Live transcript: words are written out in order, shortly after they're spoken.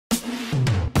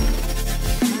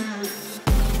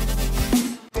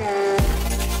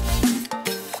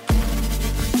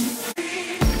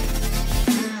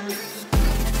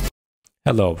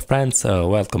Hello friends,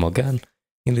 welcome again.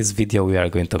 In this video we are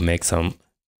going to make some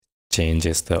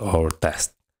changes to our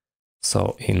test.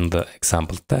 So in the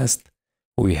example test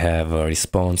we have a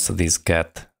response, this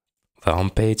get the home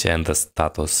page, and the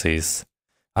status is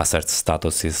assert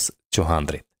status is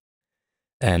 200.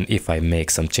 And if I make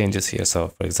some changes here, so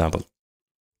for example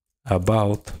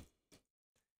about,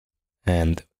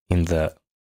 and in the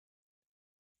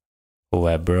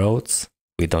web routes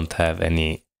we don't have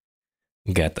any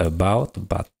get about,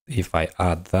 but if I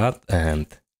add that and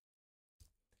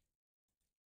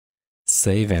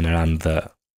save and run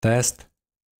the test,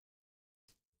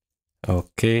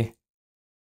 okay,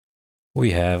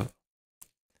 we have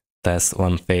test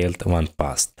one failed, one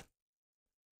passed.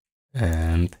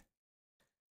 And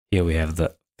here we have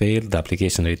the failed, the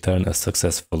application returned a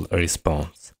successful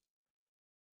response.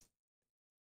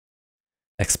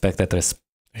 Expected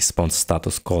response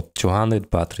status code 200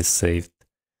 but received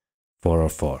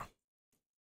 404.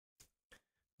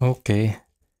 Okay.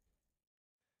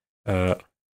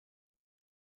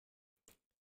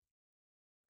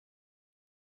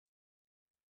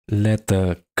 Let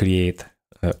create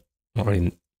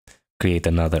create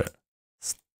another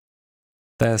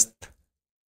test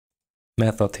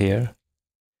method here,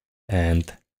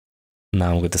 and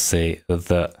now I'm going to say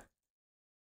the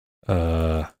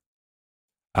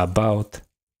about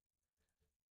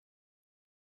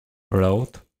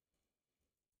route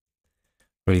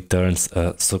returns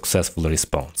a successful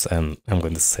response, and I'm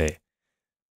going to say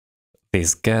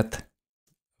this get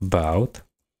about.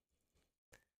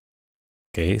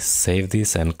 Okay, save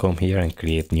this and come here and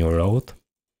create new route.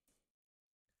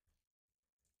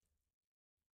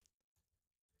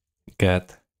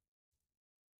 Get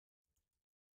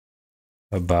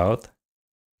about,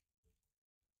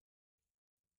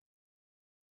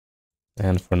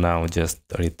 and for now just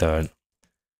return,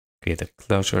 create a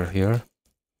closure here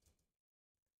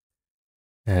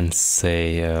and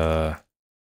say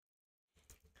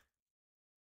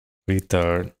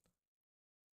return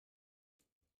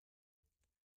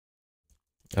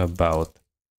about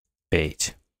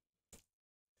page,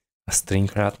 a string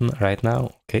right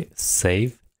now. Okay,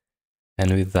 save.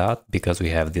 And with that, because we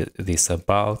have this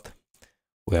about,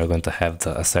 we are going to have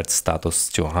the assert status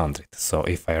 200. So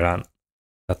if I run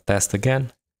a test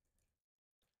again,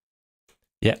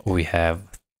 yeah, we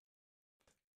have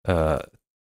the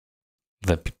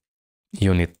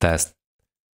unit test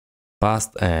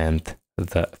passed and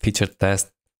the feature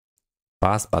test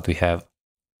passed, but we have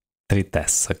 3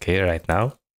 tests, okay, right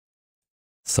now.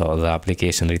 So the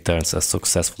application returns a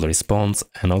successful response,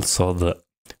 and also the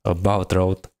about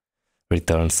route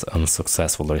returns an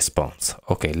unsuccessful response.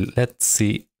 Okay, let's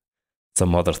see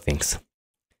some other things.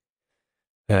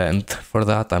 And for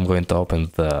that, I'm going to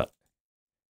open the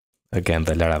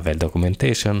Laravel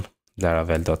documentation,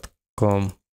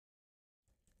 laravel.com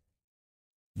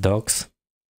docs,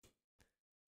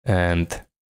 and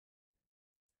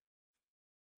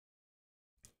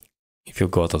if you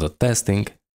go to the testing,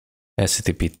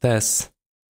 HTTP tests,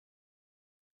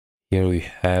 here we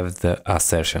have the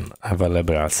assertion,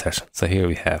 available assertion. So here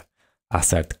we have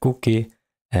assert cookie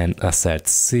and assert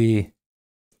see,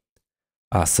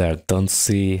 assert don't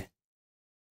see,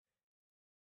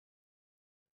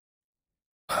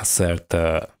 assert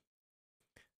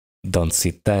don't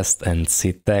see test and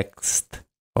see text,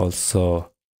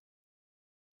 also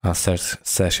assert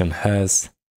session has,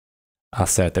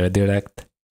 assert redirect,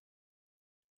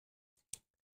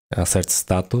 assert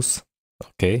status,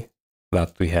 okay,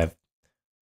 that we have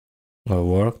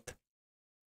worked,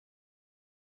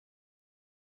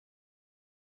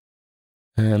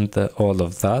 and all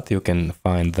of that you can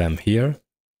find them here.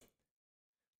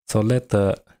 So let's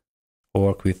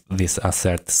work with this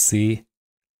assert C,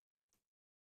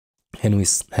 and we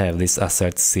have this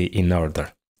assert C in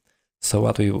order. So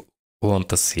what we want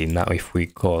to see now, if we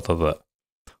go to the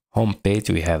home page,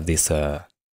 we have this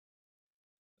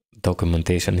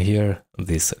documentation here,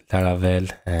 this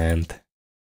Laravel, and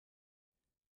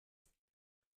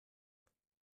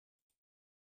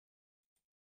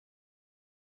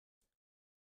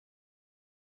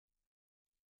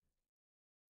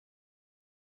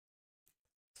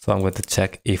so I'm going to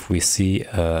check if we see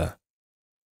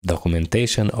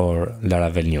documentation or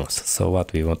Laravel news. So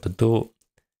what we want to do,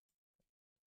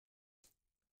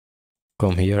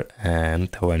 come here,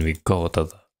 and when we go to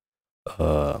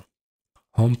the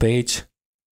home page,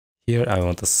 here I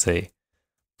want to say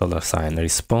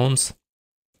 $response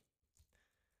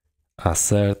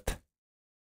assert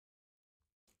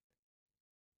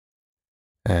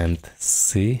and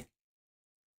see,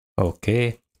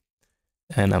 okay,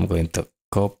 and I'm going to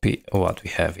copy what we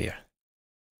have here,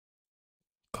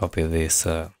 copy this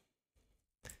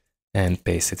and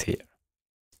paste it here.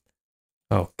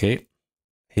 Okay,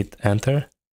 hit enter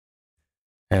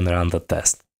and run the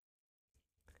test.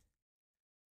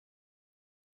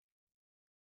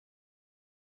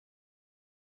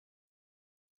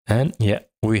 And yeah,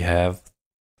 we have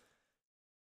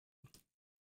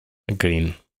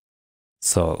green.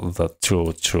 So the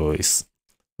true is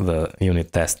the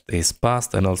unit test is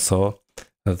passed, and also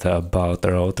the about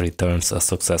route returns a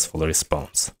successful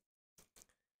response.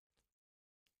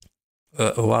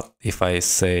 What if I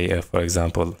say, for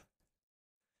example,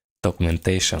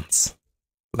 documentations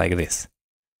like this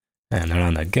and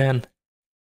run again?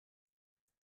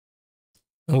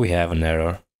 We have an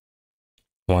error,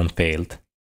 one failed,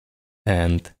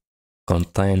 and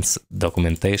contains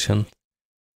documentation.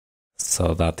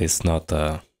 So that is not,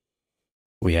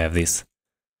 we have this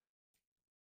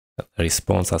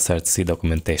response assert C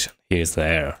documentation. Here's the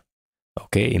error.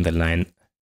 Okay, in the line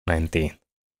 19.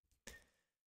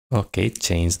 Okay,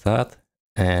 change that.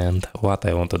 And what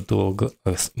I want to do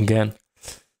again,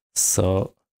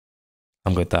 so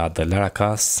I'm going to add the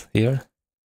Laravel here.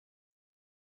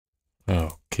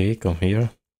 Okay, come here.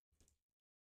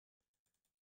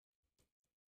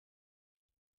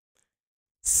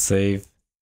 Save.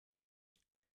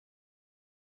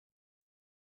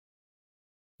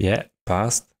 Yeah,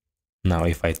 passed. Now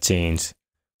if I change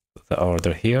the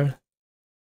order here,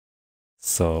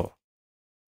 so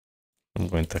I'm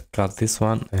going to cut this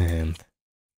one and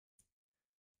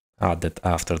add it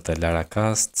after the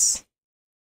Laracasts.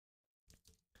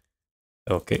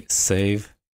 Okay,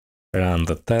 save, run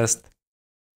the test.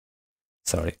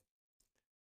 Sorry.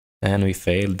 And we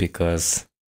failed because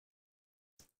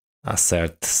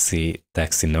assert C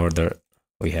text in order,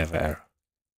 we have error.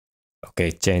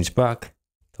 Okay, change back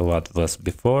to what was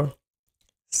before.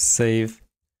 Save,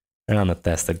 run a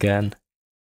test again.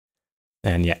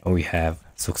 And yeah, we have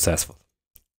successful.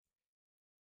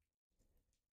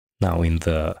 Now in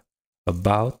the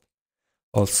about,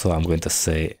 also I'm going to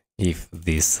say if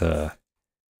this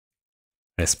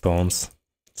response,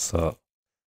 so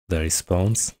the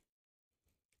response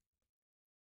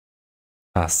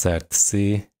assert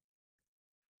C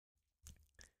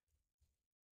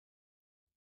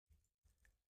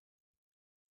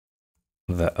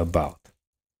the about.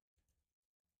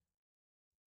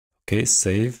 Okay,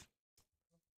 save,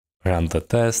 run the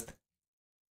test,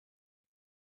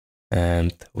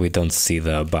 and we don't see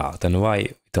the about. And why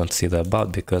we don't see the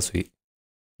about? Because we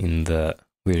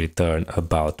return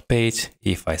about page.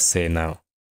 If I say now,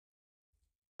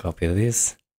 copy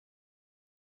this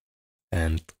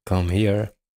and come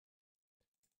here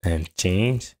and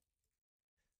change,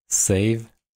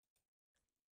 save,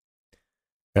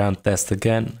 run test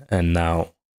again, and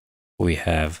now we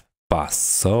have passed.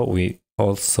 So we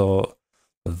also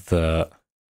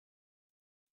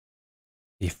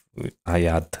if I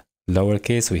add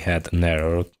lowercase, we had an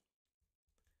error.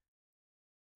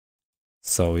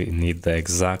 So we need the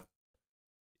exact,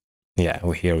 yeah,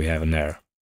 here we have an error.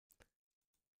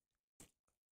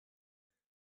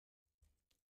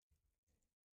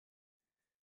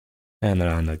 And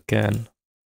run again.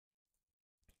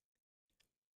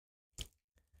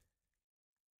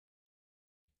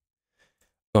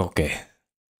 Okay,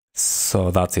 so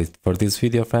that's it for this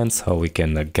video, friends, how we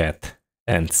can get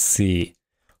and see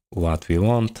what we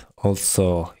want.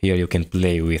 Also, here you can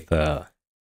play with the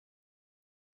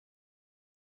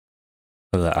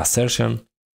assertion,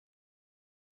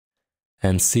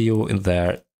 and see you in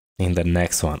there in the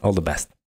next one. All the best.